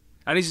 Yeah.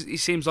 And he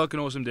seems like an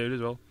awesome dude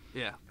as well.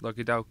 Yeah. Like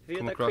he don't Have you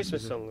come heard that across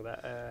Christmas as a- song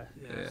that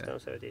Yeah. Stone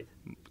Sour did?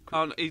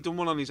 Oh, he done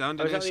one on his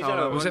own, Oh, didn't is he? that on his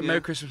Solo own? Was one, it yeah.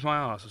 Merry Christmas My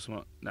Arse or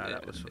something? No, Yeah,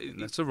 that was it-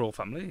 that's a Royal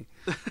Family.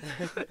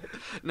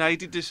 No, he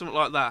did do something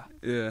like that.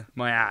 Yeah.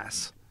 My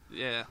ass.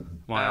 Yeah.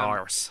 My Um,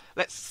 arse.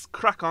 Let's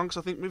crack on, because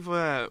I think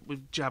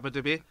we've jabbered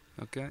a bit.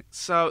 Okay.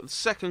 So, the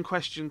second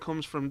question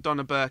comes from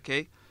Donna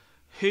Berkey.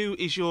 Who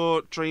is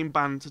your dream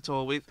band to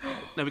tour with?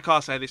 No, we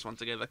can't say this one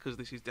together, because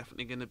this is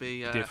definitely going to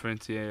be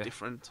Different, yeah.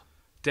 different.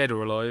 Dead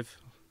or alive?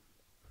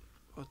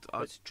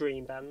 It's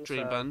Dream Band.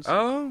 Dream so- bands.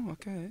 Oh,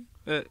 okay.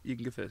 You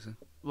can go first then.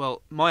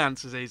 Well, my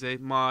answer's easy.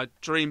 My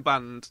dream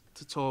band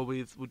to tour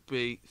with would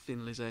be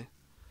Thin Lizzy.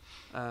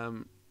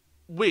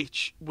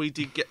 Which we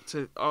did get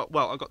to... I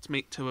got to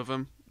meet 2 of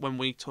them when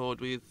we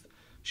toured with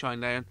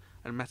Shinedown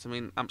and met them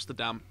in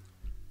Amsterdam.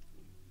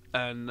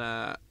 And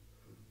I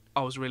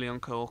was really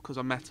uncool because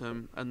I met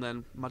him, and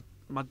then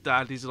my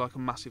dad is like a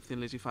massive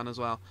Thin Lizzy fan as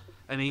well.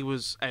 And he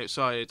was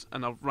outside,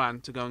 and I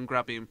ran to go and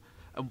grab him.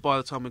 And by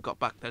the time we got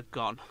back, they'd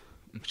gone.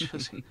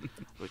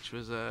 Which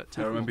was I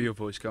terrible. remember your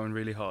voice going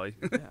really high.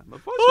 Yeah, my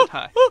voice was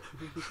high.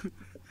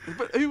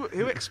 But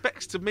who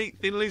expects to meet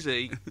Thin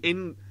Lizzy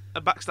in a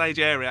backstage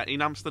area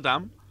in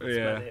Amsterdam?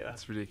 Yeah, mad, yeah.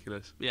 that's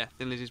ridiculous. Yeah,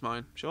 Thin Lizzy's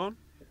mine. Sean?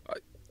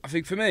 I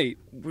think for me,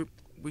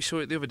 we saw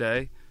it the other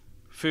day.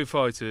 Foo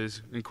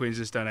Fighters and Queens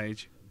of the Stone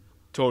Age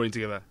touring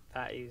together.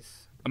 That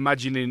is.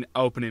 Imagining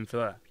opening for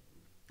that,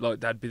 like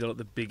that'd be like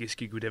the biggest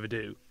gig we'd ever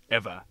do,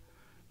 ever.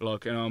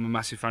 Like, and I'm a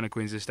massive fan of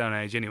Queens of the Stone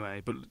Age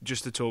anyway, but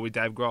just to tour with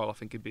Dave Grohl, I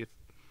think it'd be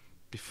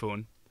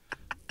fun.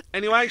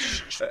 Anyway,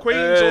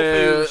 Queens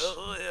or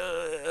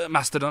Foos?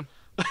 Mastodon.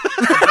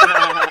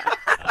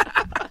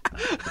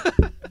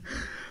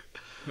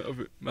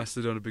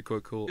 Mastodon would be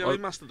quite cool. Yeah,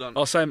 Mastodon.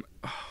 I'll say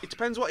It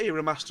depends what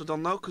era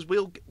Mastodon though, because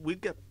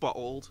we'd get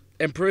bottled.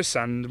 Emperor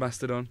Sand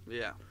Mastodon.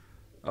 Yeah.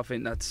 I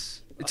think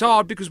it's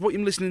hard because what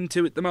you're listening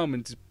to at the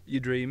moment is your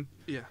dream.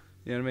 Yeah.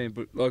 You know what I mean?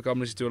 But like I'm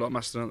listening to a lot of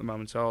Mastodon at the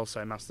moment, so I'll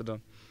say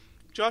Mastodon.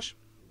 Josh?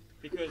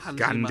 Because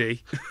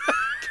Gandhi.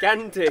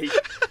 Gandhi.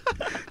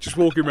 Just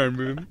walking around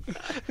with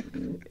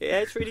him. Yeah,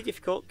 it's really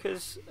difficult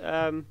because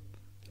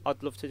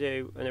I'd love to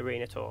do an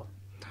arena tour.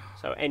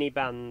 So any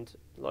band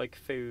like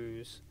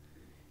Foos,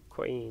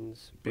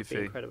 Queens would Biffy.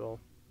 be incredible.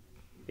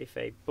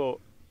 Biffy. But,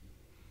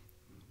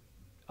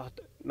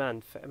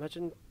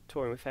 imagine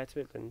touring with Fair to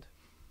Midland.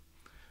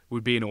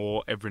 We'd be in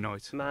awe every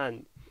night.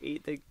 Man,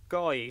 the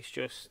guy is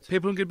just...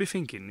 People are going to be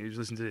thinking, who's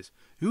listening to this,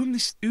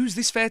 who's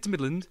this Fair to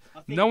Midland?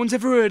 No one's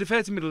ever heard of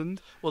Fair to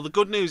Midland. Well, the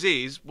good news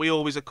is we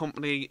always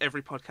accompany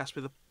every podcast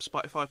with a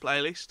Spotify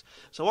playlist.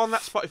 So on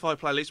that Spotify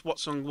playlist, what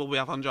song will we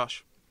have on,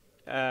 Josh?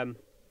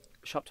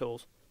 Shop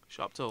Tools.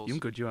 Shop Tools. You're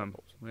good, you am.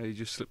 Well, you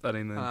just slipped that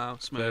in there. Oh,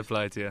 smooth. Fair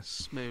play to you.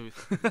 Smooth.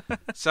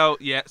 So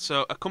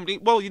accompany...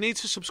 Well, you need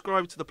to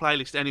subscribe to the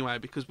playlist anyway,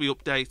 because we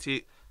update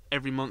it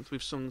every month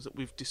with songs that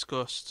we've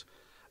discussed.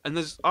 And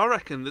I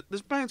reckon that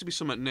there's bound to be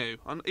something new,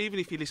 and even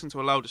if you listen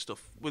to a load of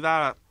stuff with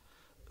our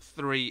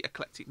three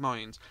eclectic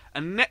minds.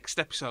 And next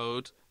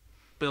episode,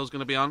 Bill's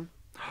going to be on,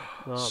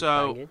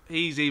 so banging.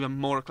 he's even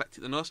more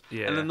eclectic than us.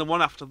 Yeah. And then the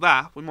one after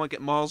that, we might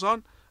get Miles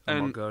on. Oh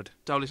And my God.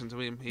 don't listen to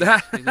him; he's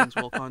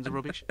into all kinds of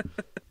rubbish.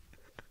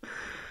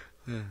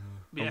 Yeah.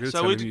 gonna So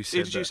tell who him did you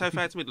said you that. say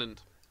Fair to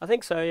Midland? I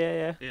think so,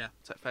 yeah. Yeah,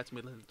 Fair to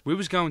Midland. We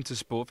was going to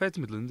support Fair to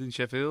Midland in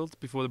Sheffield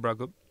before the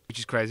broke up, which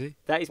is crazy.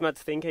 That is mad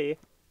to think, here.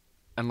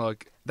 And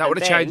like that And would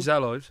have then- changed our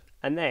lives.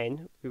 And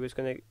then we was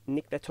going to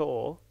nick their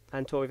tour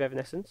and tour with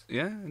Evanescence.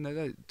 Yeah, and that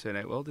didn't turn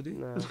out well, did it?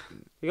 No.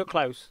 We got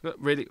close. But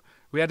really,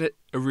 we had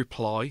a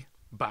reply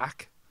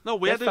back. No,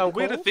 we They had a phone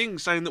calls? thing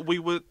saying that we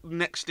were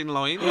next in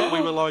line.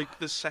 We were like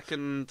the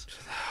second,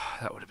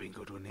 That would have been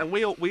good, wouldn't it? and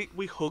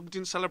we hugged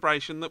in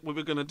celebration that we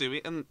were going to do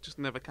it, and it just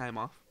never came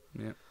off.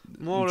 Yeah.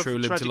 More True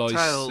of tragic Liberty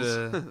tales.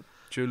 Lies,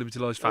 True Liberty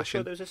Lies I'm sure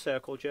fashion. there was a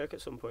circle jerk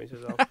at some point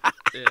as well.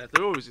 Yeah,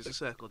 there always is a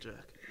circle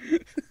jerk.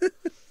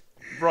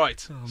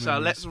 Right, Oh, so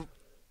memories.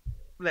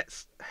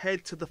 let's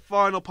head to the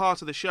final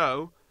part of the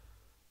show,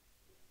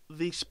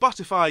 the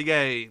Spotify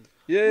game.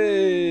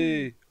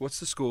 Yay! What's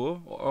the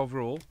score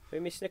overall?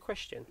 We're missing a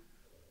question.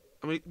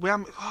 I mean, we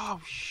haven't.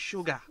 Oh,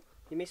 sugar!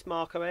 You missed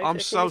Marco out. I'm Can you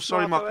so miss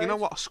sorry, Mark. You know out?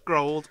 what? I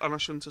scrolled, and I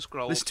shouldn't have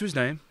scrolled. Listen to his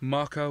name,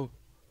 Marco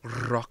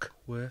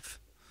Rockworth.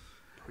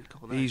 Pretty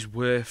cool name. He's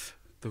worth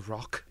the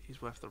rock,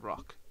 He's worth the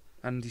rock.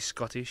 and he's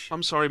Scottish.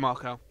 I'm sorry,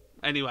 Marco.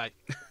 Anyway,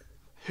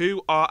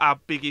 who are our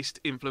biggest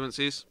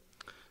influences?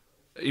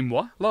 In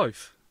what?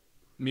 Life?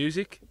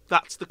 Music?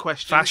 That's the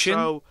question. Fashion?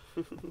 So,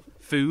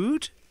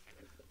 Food?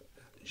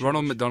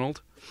 Ronald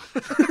McDonald?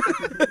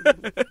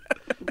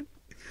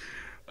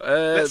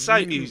 Let's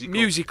say musical.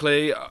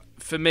 Musically,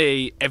 for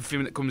me,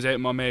 everything that comes out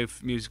of my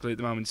mouth musically at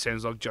the moment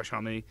sounds like Josh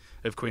Homme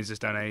of Queen's This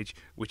Stone Age,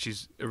 which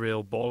is a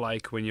real ball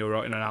ache when you're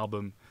writing an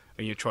album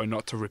and you're trying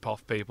not to rip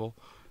off people.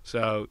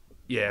 So,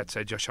 yeah, I'd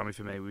say Josh Homme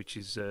for me, which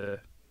is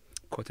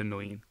quite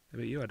annoying. How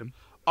about you, Adam?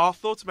 I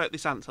thought about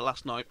this answer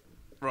last night.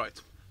 Right.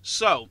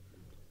 So,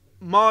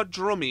 my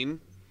drumming,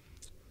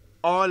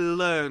 I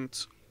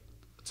learnt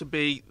to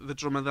be the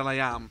drummer that I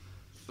am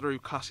through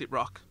classic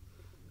rock.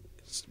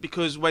 It's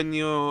because when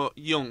you're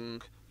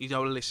young, you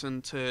don't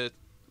listen to...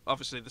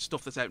 Obviously, the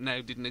stuff that's out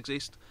now didn't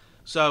exist.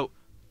 So,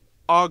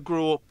 I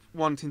grew up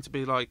wanting to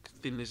be like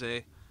Thin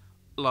Lizzy.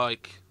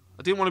 Like,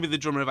 I didn't want to be the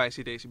drummer of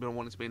AC/DC, but I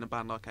wanted to be in a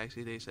band like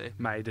AC/DC.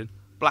 Maiden.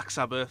 Black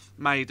Sabbath,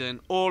 Maiden,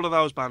 all of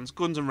those bands,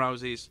 Guns N'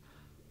 Roses.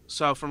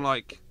 So from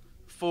like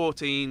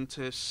 14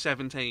 to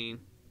 17,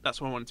 that's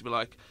what I wanted to be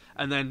like.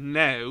 And then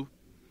now,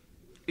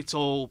 it's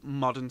all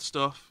modern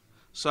stuff.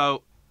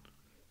 So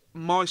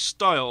my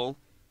style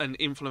and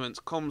influence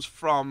comes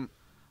from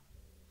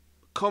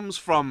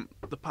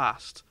the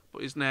past,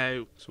 but is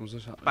now Someone's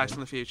just based on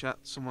the future.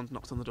 Someone's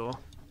knocked on the door.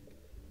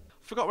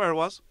 Forgot where I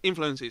was.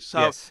 Influences. So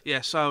Yes.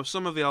 yeah, so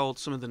some of the old,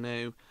 some of the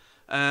new.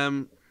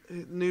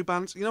 New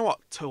bands. You know what?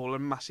 Tool are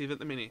massive at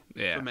the minute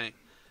Yeah. for me.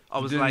 I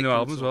was doing like, a new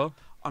album as well.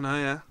 I know,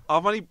 yeah. I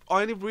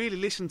only really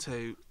listened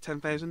to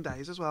 10,000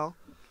 Days as well,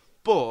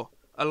 but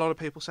a lot of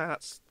people say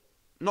that's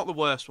not the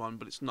worst one,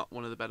 but it's not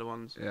one of the better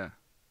ones. Yeah.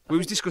 We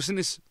was discussing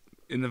this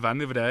in the van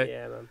the other day.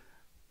 Yeah, man.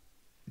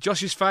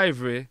 Josh's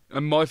favourite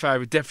and my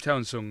favourite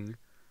Deftones song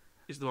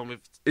Is the one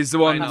with is the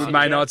one Maynard. with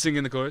Maynard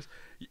singing the chorus.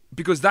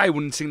 Because they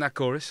wouldn't sing that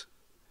chorus.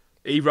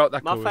 He wrote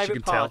that My chorus, you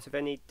favourite can tell. part of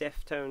any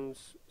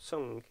Deftones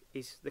song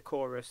is the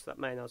chorus that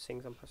Maynard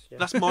sings on Passenger.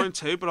 that's mine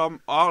too, but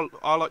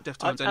I like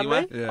Deftones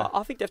anyway. Yeah.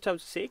 I think Deftones are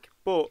sick,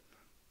 but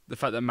The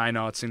fact that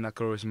Maynard sing that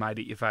chorus made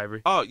it your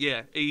favourite. Oh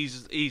yeah,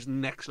 he's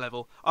next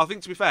level. I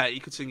think to be fair, he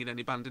could sing in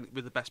any band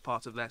with the best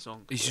part of their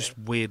song. He's just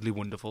weirdly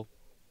wonderful.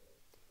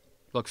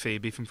 Like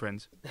Phoebe from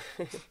Friends.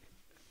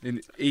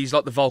 He's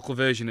like the vocal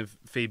version of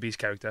Phoebe's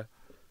character.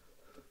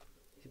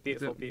 he's a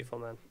Beautiful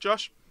man.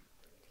 Josh?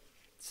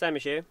 Same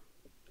as you.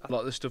 A lot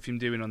of the stuff you're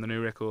doing on the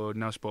new record,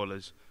 no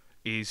spoilers,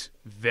 is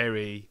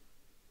very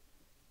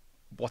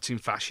what's in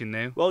fashion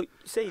now. Well,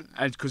 see,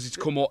 And because it's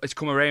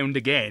come around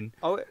again.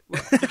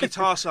 The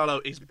guitar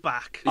solo is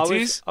back. I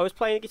was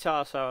playing a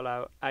guitar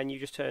solo, and you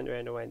just turned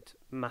around and went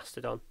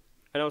Mastodon,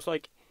 and I was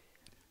like,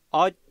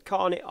 I've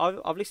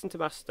listened to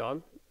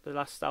Mastodon. The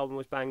last album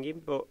was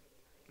banging, but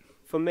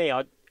for me,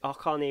 I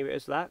can't hear it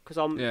as that because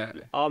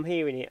I'm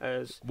hearing it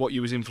as What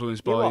you was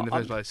influenced by in the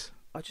first place.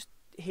 I just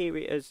hear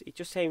it as it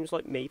just sounds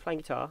like me playing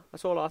guitar.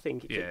 That's all I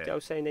think. I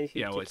was saying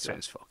anything. Yeah, well, it particular.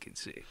 sounds fucking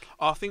sick.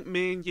 I think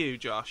me and you,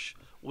 Josh,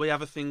 we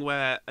have a thing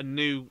where a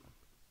new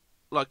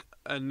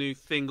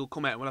thing will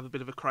come out and we'll have a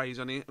bit of a craze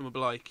on it and we'll be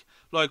like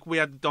we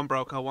had Don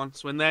Broco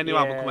once. When their new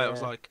album came out, it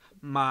was like,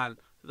 man,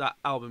 that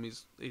album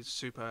is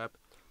superb.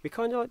 We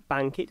kind of like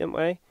bank it, don't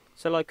we?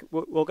 So like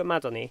we'll get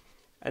mad on it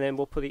and then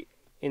we'll put it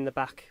in the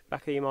back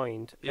of your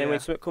mind. And then when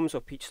something comes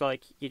up, it's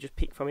like you just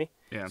pick from it.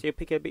 Yeah. So you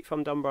pick a bit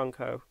from Don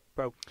Bronco.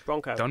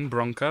 Don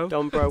Bronco?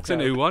 Don Broco. It's a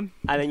new one.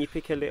 And then you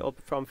pick a little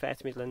from Fair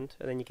to Midland,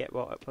 and then you get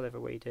whatever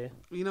we do.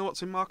 You know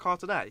what's in my car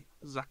today?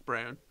 Zach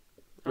Brown.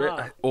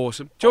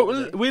 Awesome. Do you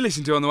know what we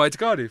listened to on the way to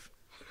Cardiff?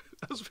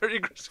 That was very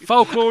aggressive.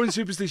 Folklore and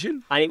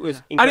Superstition. And it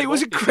was incredible. And it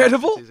was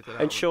incredible.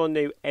 And Sean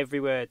knew every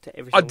word to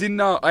every I song. didn't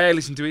know. I ain't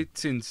listened to it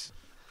since.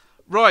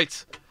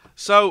 Right.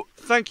 So,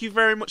 thank you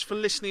very much for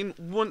listening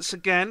once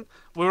again.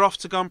 We're off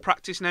to go and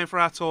practice now for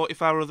our tour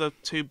if our other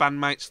two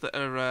bandmates that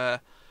are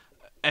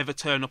ever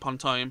turn up on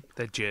time.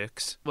 They're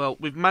jerks. Well,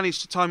 we've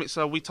managed to time it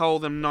so we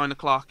told them 9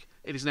 o'clock.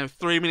 It is now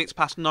 3 minutes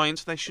past 9,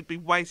 so they should be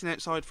waiting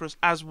outside for us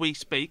as we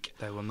speak.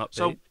 They will not be.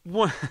 So,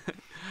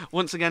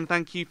 once again,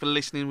 thank you for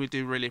listening. We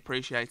do really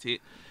appreciate it.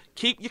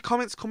 Keep your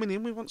comments coming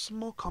in. We want some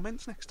more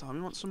comments next time.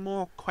 We want some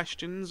more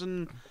questions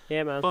and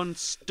fun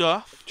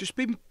stuff. Just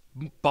be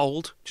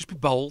bold.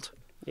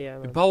 Yeah,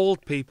 man. Be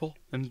bold, people,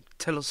 and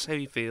tell us how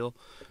you feel.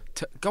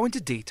 Go into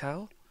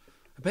detail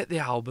about the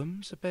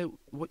albums, about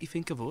what you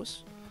think of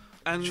us.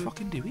 And just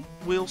fucking do it.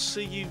 We'll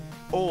see you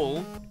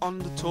all on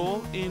the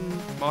tour in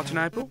March and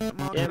April.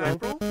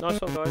 April.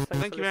 Nice one, guys.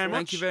 Thank you very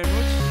much. Thank you very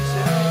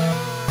much.